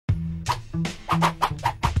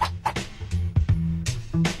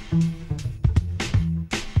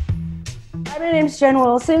My name's Jenn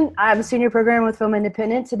Wilson. I'm a senior programmer with Film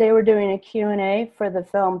Independent. Today we're doing a Q&A for the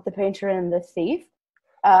film The Painter and the Thief,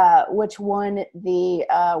 which won the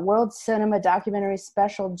World Cinema Documentary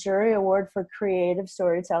Special Jury Award for Creative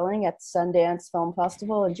Storytelling at the Sundance Film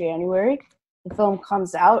Festival in January. The film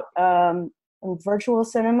comes out in virtual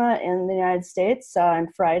cinema in the United States on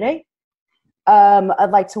Friday.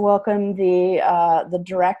 I'd like to welcome the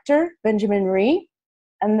director, Benjamin Ree,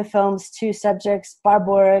 and the film's two subjects,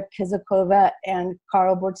 Barbora Kysilkova and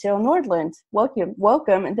Karl Bertil-Nordland.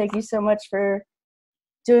 Welcome, and thank you so much for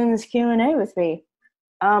doing this Q&A with me.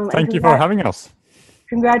 Thank you for having us.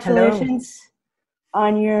 Congratulations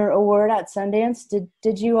on your award at Sundance.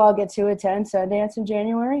 Did you all get to attend Sundance in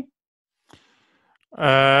January?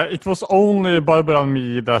 It was only Barbora and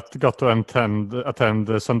me that got to attend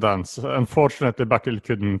Sundance. Unfortunately, Bertil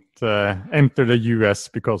couldn't enter the US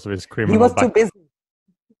because of his criminal background. He was too busy.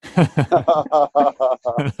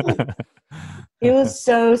 He was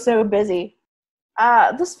so busy.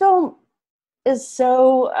 This film is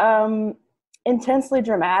so intensely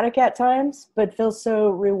dramatic at times, but feels so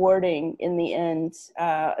rewarding in the end.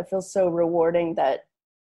 It feels so rewarding that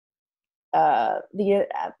at the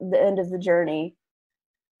end of the journey.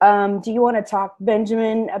 Do you want to talk,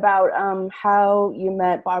 Benjamin, about how you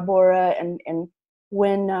met Barbora and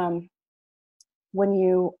when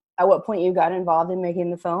you at what point you got involved in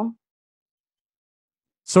making the film?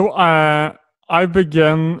 So I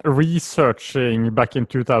began researching back in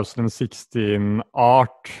 2016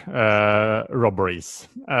 art robberies.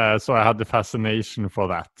 So I had the fascination for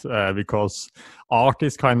that because art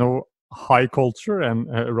is kind of high culture and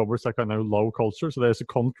robbers are kind of low culture. So there's a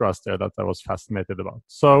contrast there that I was fascinated about.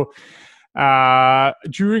 So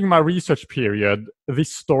during my research period,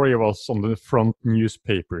 this story was on the front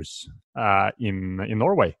newspapers in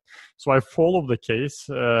Norway. So I followed the case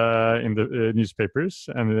in the newspapers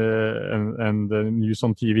and the news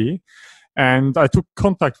on TV, and I took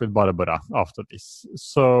contact with Barbora after this.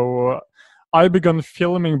 So I began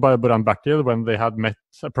filming Barbora and Bertil when they had met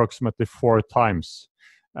approximately 4 times.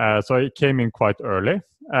 So I came in quite early.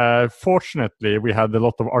 Fortunately, we had a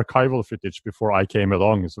lot of archival footage before I came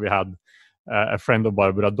along. So we had a friend of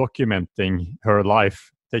Barbora documenting her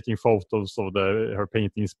life, taking photos of her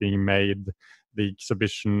paintings being made, the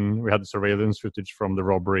exhibition. We had surveillance footage from the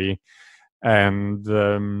robbery, and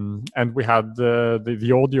we had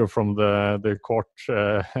the audio from the court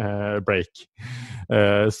break.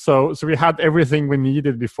 So we had everything we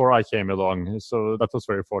needed before I came along. So that was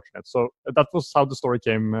very fortunate. So that was how the story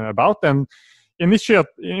came about. And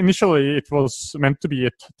initially it was meant to be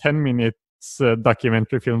a 10-minute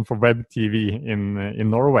documentary film for web TV in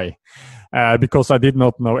Norway, because I did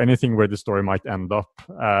not know anything where the story might end up.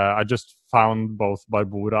 I just found both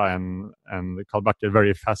Barbora and Karl Bertil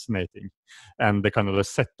very fascinating, and the kind of the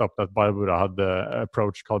setup that Barbora had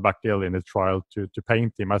approached Karl Bertil in the trial to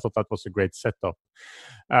paint him. I thought that was a great setup.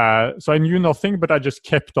 So I knew nothing, but I just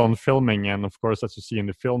kept on filming, and of course, as you see in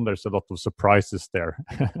the film, there's a lot of surprises there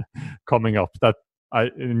coming up that I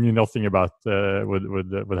knew nothing about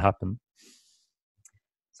would happen.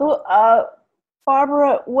 So,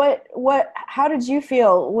 Barbora, how did you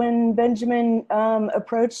feel when Benjamin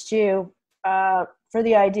approached you for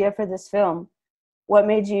the idea for this film? What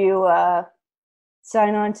made you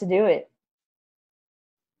sign on to do it?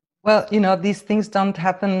 Well, these things don't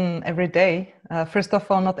happen every day. First of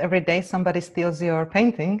all, not every day somebody steals your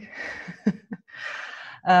painting.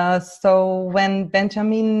 So when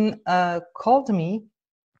Benjamin called me,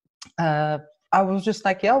 I was just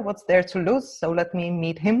like, yeah, what's there to lose? So let me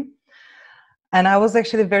meet him. And I was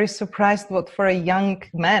actually very surprised what for a young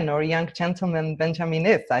man or a young gentleman Benjamin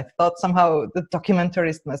is. I thought somehow the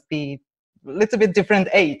documentarist must be a little bit different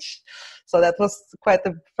age. So that was quite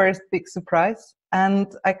the first big surprise.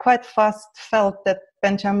 And I quite fast felt that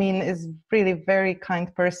Benjamin is really very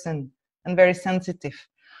kind person and very sensitive.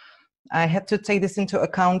 I had to take this into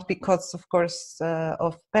account because, of course,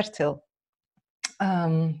 of Bertil.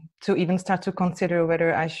 To even start to consider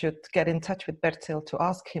whether I should get in touch with Bertil to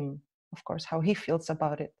ask him, of course, how he feels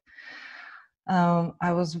about it.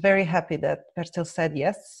 I was very happy that Bertil said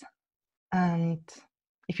yes. And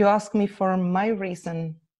if you ask me for my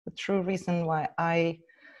reason, the true reason why I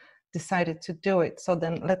decided to do it, so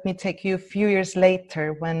then let me take you a few years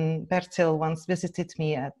later when Bertil once visited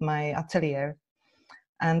me at my atelier.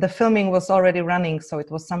 And the filming was already running, so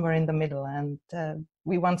it was somewhere in the middle. And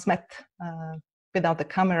we once met without the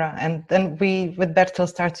camera, and then we with Bertil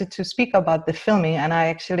started to speak about the filming, and I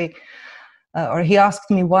actually he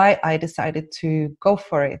asked me why I decided to go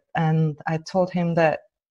for it, and I told him that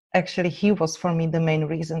actually he was for me the main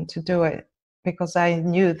reason to do it, because I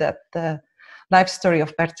knew that the life story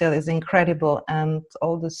of Bertil is incredible, and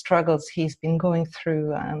all the struggles he's been going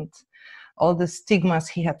through and all the stigmas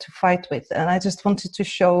he had to fight with. And I just wanted to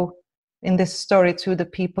show in this story to the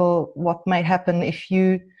people what might happen if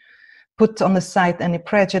you put on the side any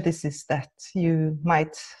prejudices that you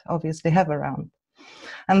might obviously have around.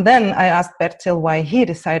 And then I asked Bertil why he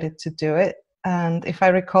decided to do it. And if I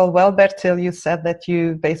recall well, Bertil, you said that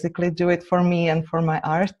you basically do it for me and for my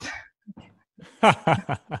art.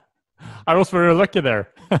 I was very lucky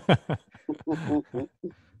there.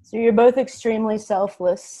 So you're both extremely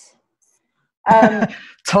selfless.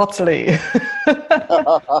 Totally.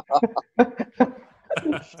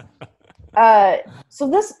 So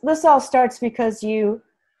this all starts because you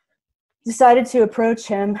decided to approach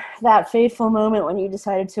him, that fateful moment when you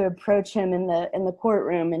decided to approach him in the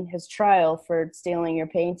courtroom in his trial for stealing your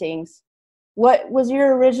paintings. What was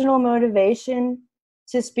your original motivation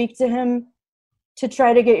to speak to him to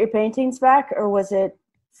try to get your paintings back, or was it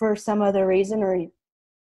for some other reason? Or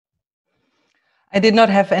I did not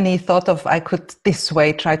have any thought of I could this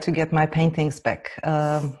way try to get my paintings back.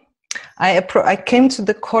 I came to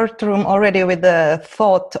the courtroom already with the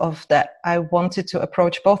thought of that I wanted to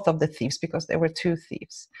approach both of the thieves because there were two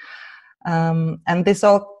thieves. And this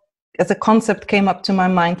all, as a concept, came up to my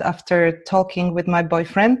mind after talking with my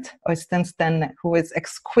boyfriend, Øystein Stenne, who is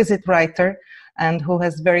exquisite writer and who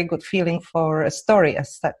has very good feeling for a story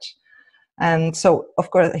as such. And so, of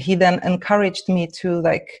course, he then encouraged me to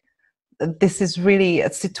this is really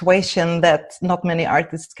a situation that not many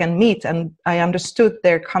artists can meet. And I understood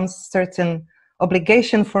there comes certain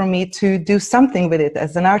obligation for me to do something with it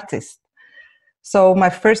as an artist. So my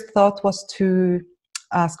first thought was to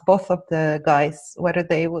ask both of the guys whether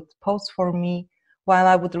they would pose for me while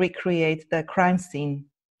I would recreate the crime scene,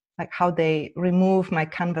 like how they remove my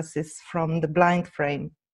canvases from the blind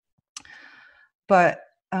frame. But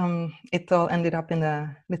it all ended up in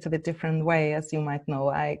a little bit different way, as you might know.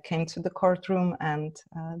 I came to the courtroom and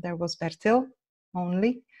there was Bertil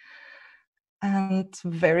only. And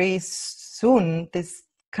very soon, this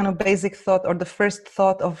kind of basic thought, or the first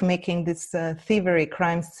thought of making this thievery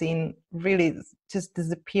crime scene really just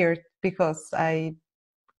disappeared because I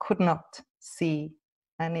could not see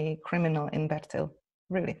any criminal in Bertil,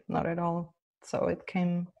 really, not at all. So it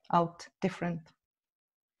came out different.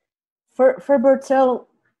 For Bertil,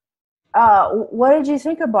 what did you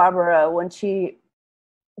think of Barbora when she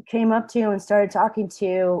came up to you and started talking to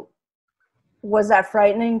you? Was that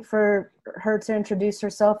frightening for her to introduce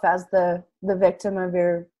herself as the victim of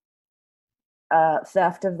your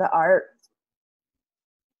theft of the art?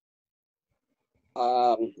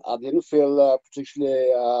 I didn't feel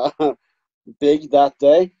particularly big that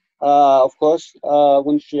day. Of course,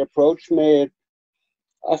 when she approached me,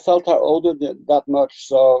 I felt I owed her that much,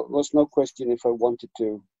 so there was no question if I wanted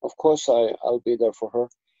to. Of course, I'll be there for her.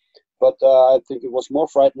 But I think it was more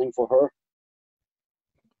frightening for her.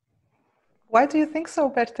 Why do you think so,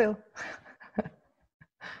 Bertil?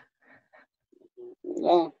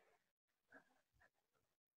 No.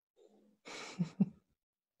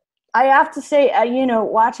 I have to say,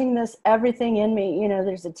 watching this, everything in me,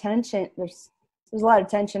 there's a tension. There's a lot of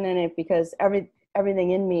tension in it because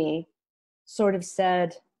everything in me sort of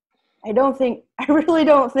said, I really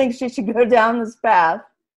don't think she should go down this path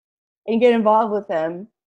and get involved with him.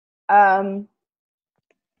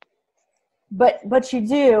 But you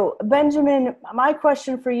do. Benjamin, my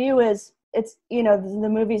question for you is, it's, the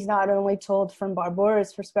movie's not only told from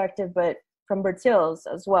Barbora's perspective, but from Bertil's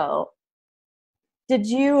as well. Did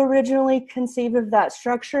you originally conceive of that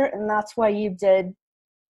structure, and that's why you did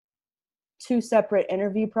two separate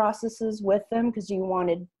interview processes with them, because you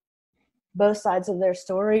wanted both sides of their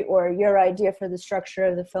story, or your idea for the structure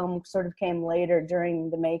of the film sort of came later during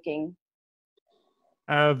the making?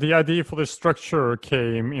 The idea for the structure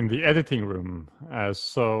came in the editing room.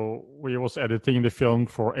 So we was editing the film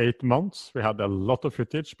for 8 months. We had a lot of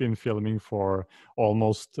footage, been filming for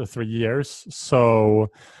almost 3 years. So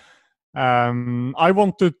I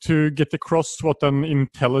wanted to get across what an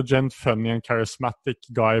intelligent, funny, and charismatic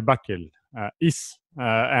guy Bertil is.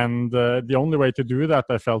 And the only way to do that,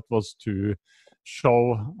 I felt, was to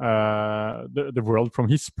show the world from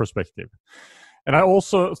his perspective. And I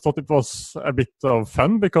also thought it was a bit of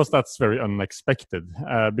fun because that's very unexpected.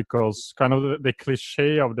 Because kind of the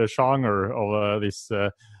cliche of the genre of this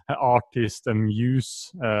artist and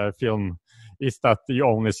muse film is that you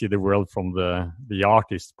only see the world from the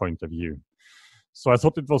artist's point of view. So I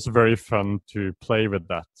thought it was very fun to play with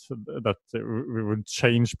that we would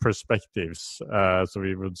change perspectives. So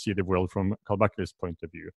we would see the world from Karl Berkeley's point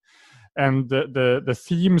of view. And the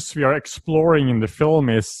themes we are exploring in the film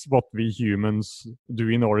is what we humans do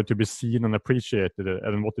in order to be seen and appreciated,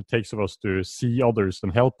 and what it takes of us to see others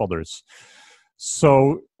and help others.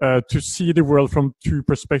 So to see the world from two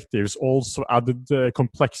perspectives also added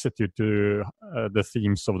complexity to the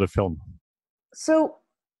themes of the film. So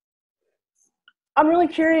I'm really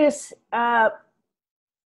curious for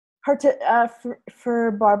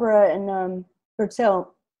Barbora and Bertil,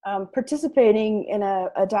 participating in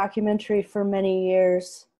a documentary for many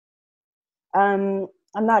years. I'm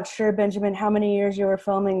not sure, Benjamin, how many years you were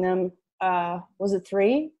filming them. Was it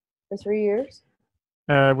 3 or 3 years?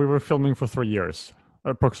 We were filming for 3 years,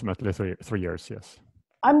 approximately 3 years, yes.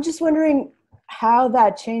 I'm just wondering how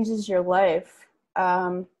that changes your life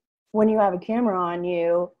when you have a camera on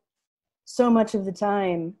you so much of the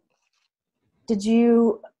time.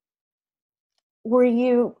 Were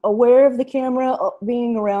you aware of the camera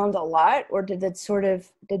being around a lot, or did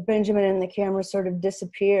Benjamin and the camera sort of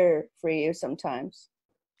disappear for you sometimes?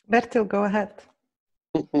 Bertil, go ahead.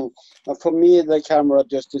 For me, the camera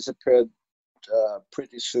just disappeared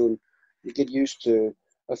pretty soon. You get used to.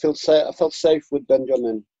 I felt safe with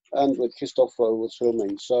Benjamin and with Christopher, who was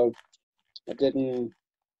filming. So I didn't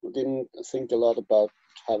think a lot about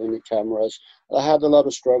having the cameras. I had a lot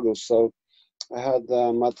of struggles, so I had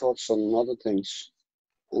my thoughts on other things,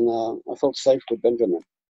 and I felt safe with Benjamin.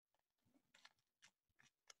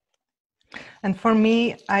 And for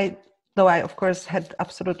me, though I of course had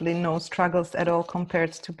absolutely no struggles at all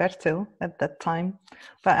compared to Bertil at that time,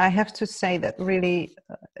 but I have to say that really,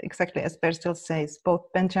 exactly as Bertil says,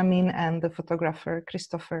 both Benjamin and the photographer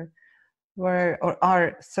Christopher were or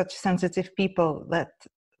are such sensitive people that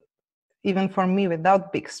even for me,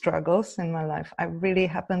 without big struggles in my life, I really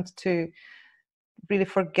happened to really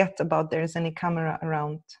forget about there's any camera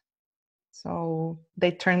around. So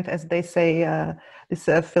they turned, as they say, this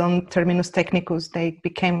film terminus technicus, they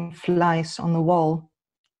became flies on the wall.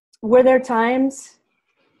 Were there times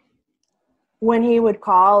when he would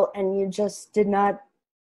call and you just did not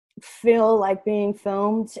feel like being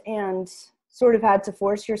filmed and sort of had to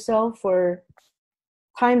force yourself, or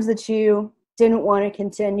times that you didn't want to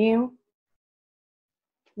continue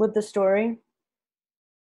with the story?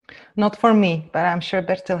 Not for me, but I'm sure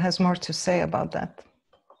Bertil has more to say about that.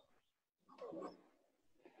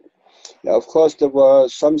 Yeah, of course, there were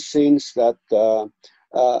some scenes that,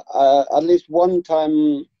 at least one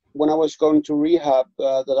time when I was going to rehab,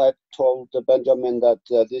 that I told Benjamin that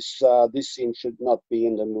this scene should not be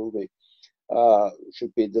in the movie,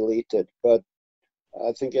 should be deleted. But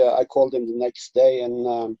I think I called him the next day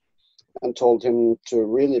and told him to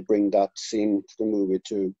really bring that scene to the movie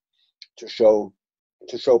to show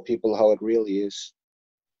people how it really is.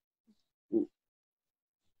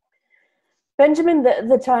 Benjamin,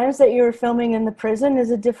 the times that you were filming in the prison,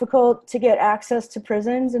 is it difficult to get access to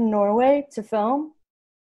prisons in Norway to film?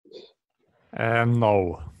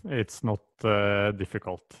 No, it's not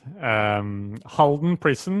difficult. Halden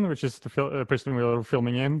prison, which is the prison we were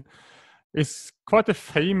filming in, is quite a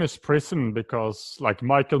famous prison because, like,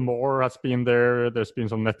 Michael Moore has been there. There's been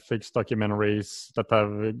some Netflix documentaries that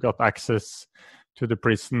have got access to the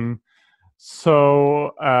prison.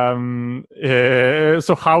 So,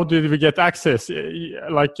 so how did we get access?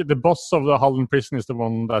 Like, the boss of the Halden prison is the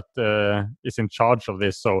one that is in charge of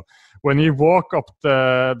this. So when you walk up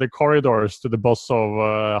the corridors to the boss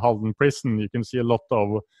of Halden prison, you can see a lot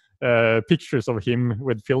of pictures of him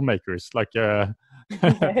with filmmakers, like a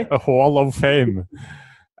hall of fame.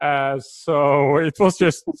 So it was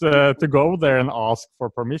just to go there and ask for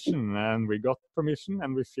permission, and we got permission,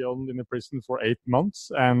 and we filmed in the prison for 8 months.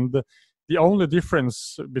 And the only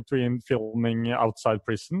difference between filming outside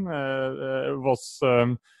prison was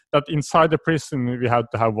that inside the prison we had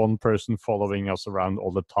to have one person following us around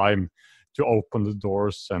all the time to open the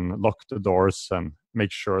doors and lock the doors and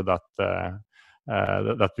make sure that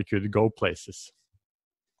that we could go places.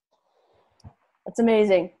 That's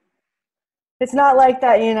amazing. It's not like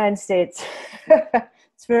that in the United States.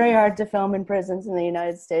 It's very hard to film in prisons in the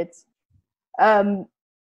United States.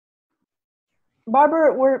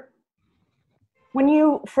 Barbara, when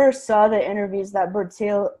you first saw the interviews that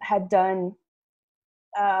Bertil had done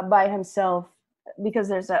by himself, because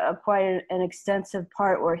there's quite an extensive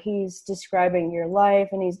part where he's describing your life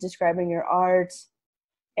and he's describing your art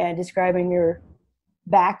and describing your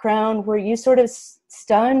background, were you sort of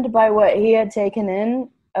stunned by what he had taken in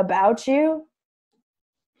about you?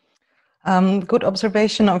 Good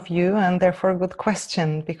observation of you, and therefore good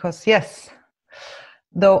question, because yes,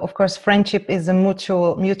 though of course friendship is a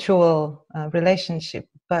mutual relationship,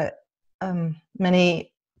 but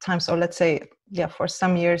many times, or let's say, yeah, for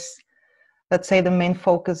some years, let's say the main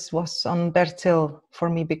focus was on Bertil for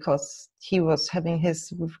me, because he was having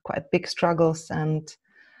his quite big struggles, and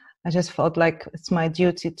I just felt like it's my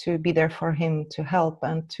duty to be there for him, to help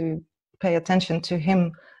and to pay attention to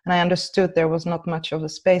him. And I understood there was not much of a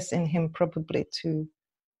space in him probably to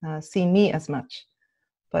see me as much.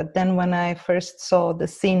 But then when I first saw the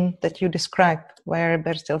scene that you described, where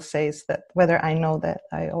Bertil says that whether I know that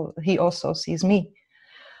he also sees me,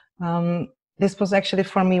 this was actually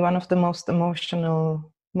for me one of the most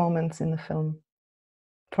emotional moments in the film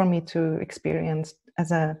for me to experience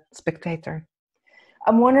as a spectator.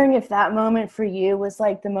 I'm wondering if that moment for you was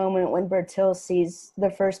like the moment when Bertil sees the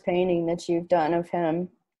first painting that you've done of him.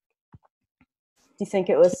 Do you think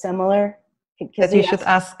it was similar? That you should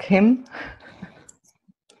ask him.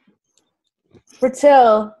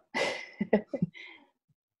 Bertil,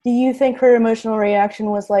 do you think her emotional reaction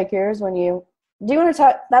was like yours when you... Do you want to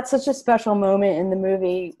talk... That's such a special moment in the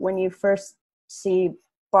movie when you first see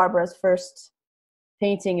Barbora's first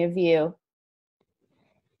painting of you.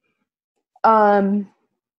 Do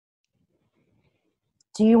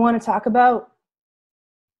you want to talk about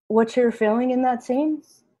what you're feeling in that scene?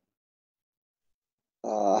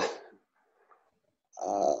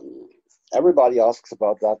 Everybody asks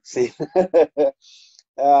about that scene.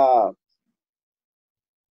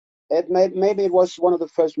 Maybe it was one of the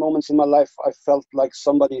first moments in my life I felt like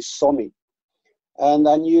somebody saw me, and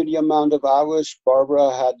I knew the amount of hours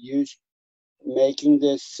Barbora had used making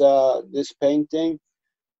this painting,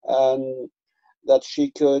 and that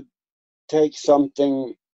she could take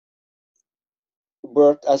something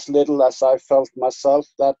worth as little as I felt myself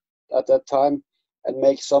that at that time, and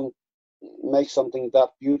make something that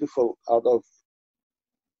beautiful out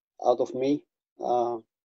of me.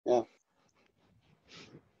 Yeah.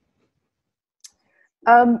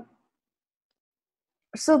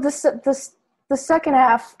 So the second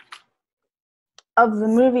half of the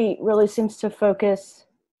movie really seems to focus,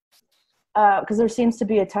 because there seems to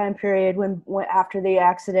be a time period when after the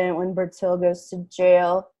accident, when Bertil goes to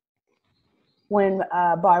jail, when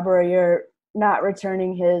Barbora, you're not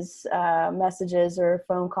returning his messages or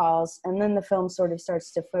phone calls, and then the film sort of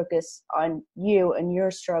starts to focus on you and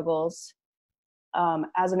your struggles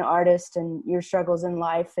as an artist, and your struggles in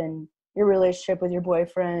life and your relationship with your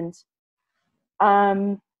boyfriend.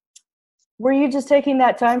 Were you just taking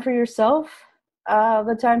that time for yourself,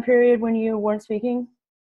 the time period when you weren't speaking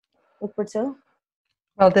with Bertil?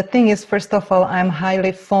 Well, the thing is, first of all, I'm a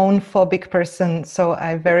highly phone-phobic person, so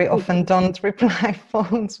I very often don't reply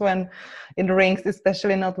phones when it rings,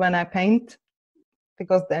 especially not when I paint,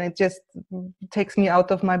 because then it just takes me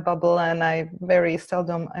out of my bubble, and I very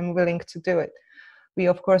seldom I'm willing to do it. We,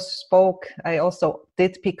 of course, spoke. I also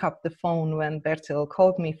did pick up the phone when Bertil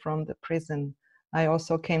called me from the prison. I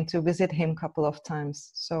also came to visit him a couple of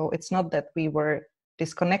times. So it's not that we were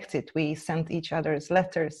disconnected. We sent each other's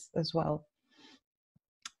letters as well.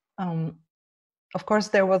 Of course,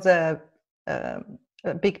 there was a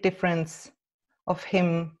big difference of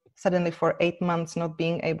him suddenly for 8 months not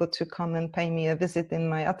being able to come and pay me a visit in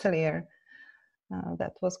my atelier.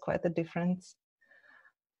 That was quite a difference.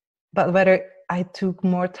 But whether I took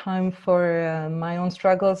more time for my own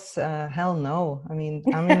struggles, hell no. I mean,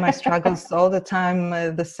 I'm in my struggles all the time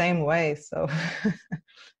the same way. So,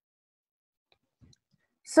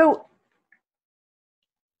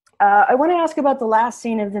 I want to ask about the last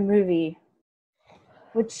scene of the movie,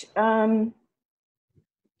 which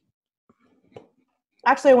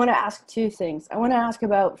actually I want to ask two things. I want to ask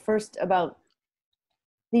first about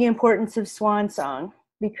the importance of Swan Song,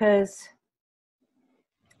 because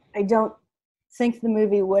I don't think the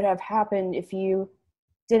movie would have happened if you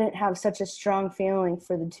didn't have such a strong feeling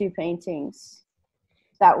for the two paintings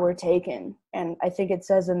that were taken. And I think it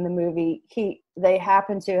says in the movie, they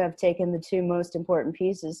happen to have taken the two most important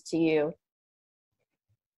pieces to you.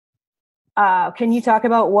 Can you talk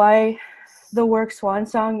about why the work Swan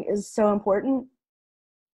Song is so important?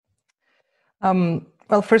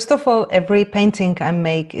 Well, first of all, every painting I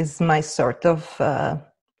make is my sort of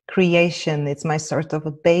creation. It's my sort of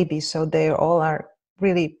a baby, so they all are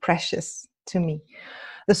really precious to me.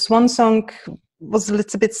 The Swan Song was a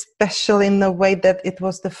little bit special in the way that it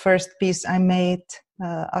was the first piece I made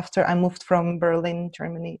after I moved from Berlin,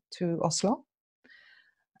 Germany, to Oslo.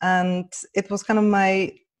 And it was kind of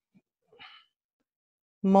my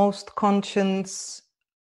most conscious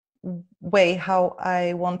way how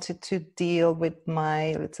I wanted to deal with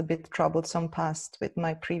my little bit troublesome past with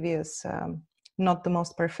my previous not the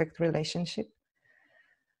most perfect relationship.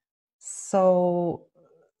 So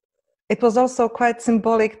it was also quite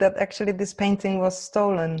symbolic that actually this painting was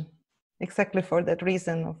stolen, exactly for that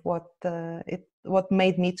reason of what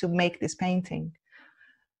made me to make this painting.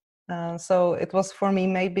 So it was for me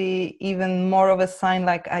maybe even more of a sign,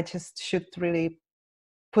 like I just should really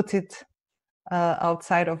put it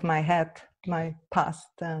outside of my head, my past,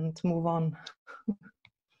 and move on.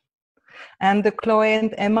 And the Chloe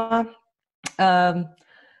and Emma,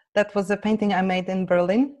 that was a painting I made in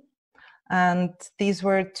Berlin. And these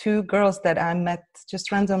were two girls that I met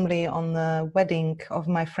just randomly on the wedding of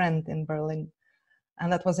my friend in Berlin.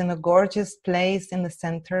 And that was in a gorgeous place in the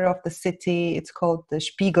center of the city. It's called the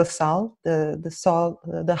Spiegelsaal,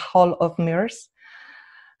 the Hall of Mirrors.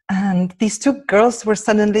 And these two girls were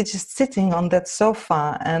suddenly just sitting on that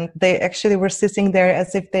sofa, and they actually were sitting there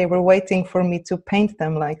as if they were waiting for me to paint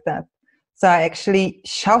them like that. So I actually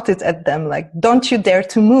shouted at them, like, "Don't you dare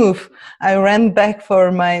to move." I ran back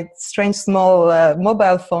for my strange small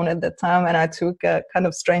mobile phone at the time, and I took a kind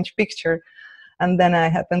of strange picture. And then I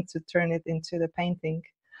happened to turn it into the painting.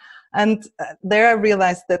 And there I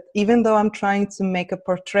realized that even though I'm trying to make a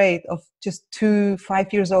portrait of just two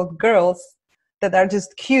 5-year-old girls that are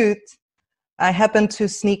just cute, I happen to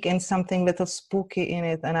sneak in something little spooky in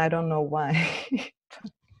it, and I don't know why.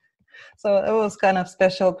 So it was kind of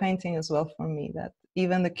special painting as well for me, that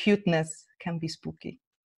even the cuteness can be spooky.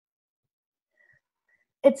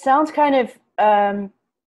 It sounds kind of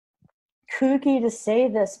kooky to say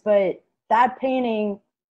this, but that painting,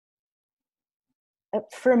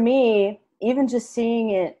 for me, even just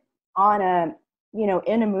seeing it on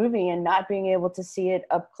in a movie and not being able to see it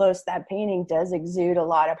up close, that painting does exude a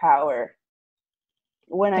lot of power.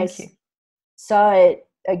 When I saw it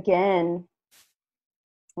again,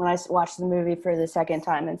 when I watched the movie for the second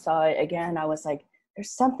time and saw it again, I was like,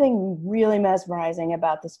 there's something really mesmerizing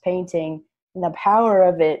about this painting, and the power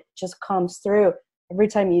of it just comes through every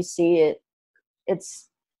time you see it.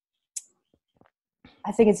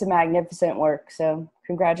 I think it's a magnificent work, so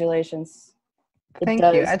congratulations. Thank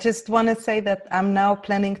you. I just want to say that I'm now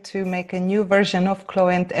planning to make a new version of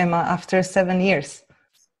Chloe and Emma after 7 years.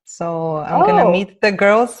 So I'm going to meet the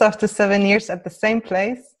girls after 7 years at the same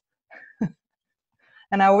place.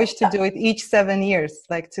 And I wish to do it each 7 years,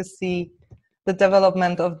 like to see the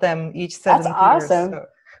development of them each 7 years. That's awesome. So.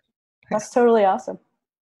 That's totally awesome.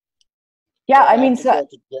 Yeah, I mean... to go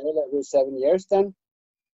to jail every 7 years then?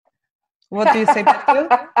 What do you say, Bertil?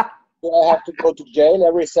 Do I have to go to jail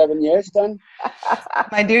every 7 years then?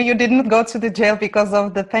 My dear, you didn't go to the jail because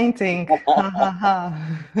of the painting.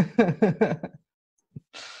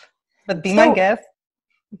 But be my guest.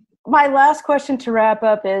 My last question to wrap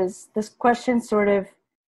up is, this question sort of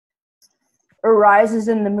arises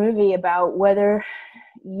in the movie about whether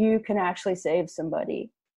you can actually save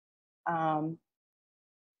somebody.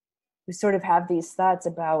 We sort of have these thoughts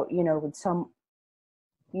about,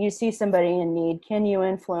 when you see somebody in need, can you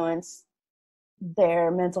influence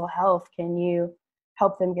their mental health? Can you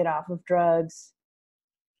help them get off of drugs?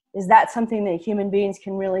 Is that something that human beings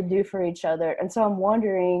can really do for each other? And so I'm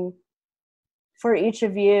wondering, for each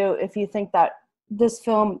of you, if you think that this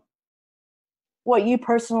film, what you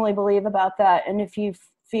personally believe about that, and if you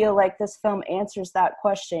feel like this film answers that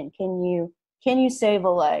question, can you save a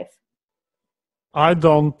life? I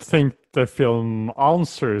don't think the film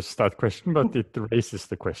answers that question, but it raises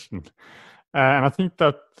the question. And I think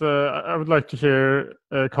that I would like to hear,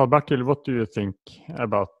 Karl Bertil, what do you think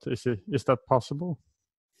about, is that possible?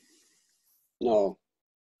 No,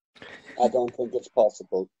 I don't think it's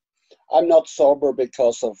possible. I'm not sober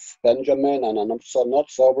because of Benjamin, and I'm not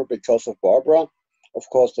sober because of Barbora. Of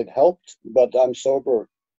course, it helped, but I'm sober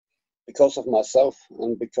because of myself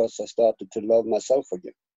and because I started to love myself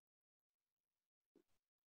again.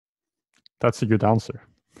 That's a good answer.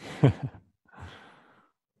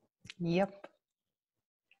 Yep.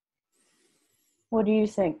 What do you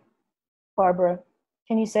think, Barbora?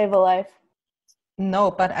 Can you save a life? No,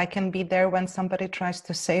 but I can be there when somebody tries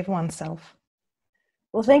to save oneself.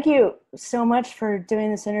 Well, thank you so much for doing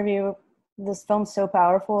this interview. This film's so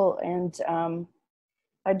powerful, and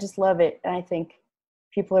I just love it. And I think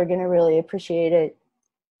people are going to really appreciate it.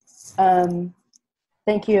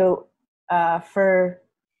 Thank you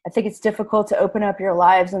I think it's difficult to open up your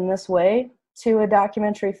lives in this way to a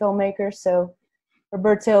documentary filmmaker. So for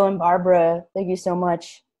Bertil and Barbora, thank you so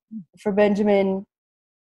much. For Benjamin,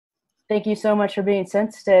 thank you so much for being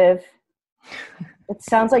sensitive. It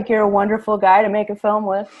sounds like you're a wonderful guy to make a film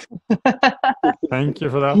with. Thank you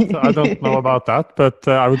for that. I don't know about that, but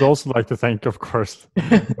I would also like to thank, of course,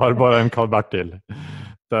 Barbora and Karl Bertil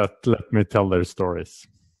that let me tell their stories.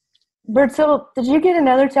 Bertil, did you get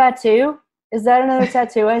another tattoo? Is that another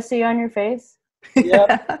tattoo I see on your face?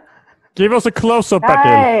 Yep. Give us a close-up, Bertil.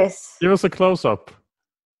 Nice. Give us a close-up.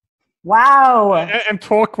 Wow. And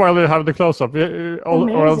talk while you have the close-up,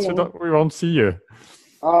 or else we won't see you.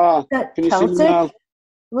 That can you see me Celtic? now?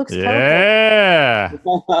 Looks Yeah.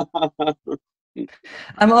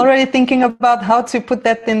 I'm already thinking about how to put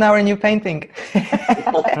that in our new painting.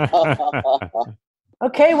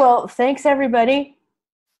 Okay, well, thanks everybody.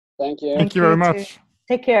 Thank you. Thank you very much.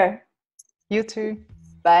 Take care. You too.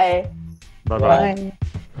 Bye. Bye-bye. Bye.